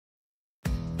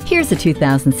Here's a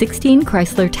 2016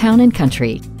 Chrysler Town &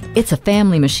 Country. It's a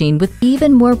family machine with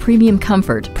even more premium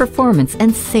comfort, performance,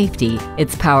 and safety.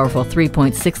 Its powerful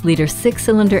 3.6-liter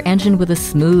six-cylinder engine with a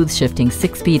smooth shifting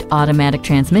 6-speed automatic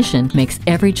transmission makes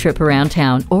every trip around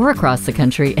town or across the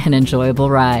country an enjoyable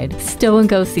ride.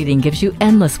 Stow-and-go seating gives you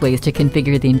endless ways to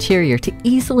configure the interior to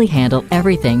easily handle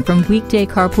everything from weekday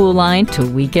carpool line to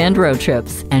weekend road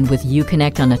trips. And with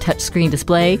Uconnect on a touchscreen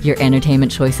display, your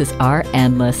entertainment choices are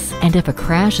endless. And if a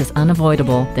crash is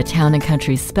unavoidable, the Town &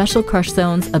 Country's special crush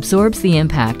zones absorbs the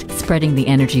impact, spreading the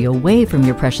energy away from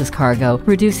your precious cargo,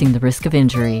 reducing the risk of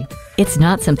injury. It's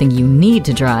not something you need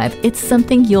to drive, it's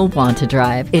something you'll want to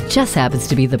drive. It just happens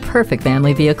to be the perfect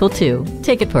family vehicle too.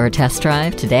 Take it for a test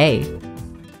drive today.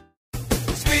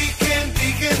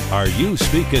 Are you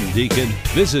speaking Deacon?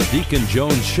 Visit Deacon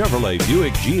Jones Chevrolet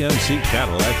Buick GMC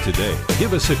Cadillac today.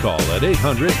 Give us a call at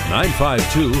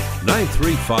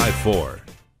 800-952-9354.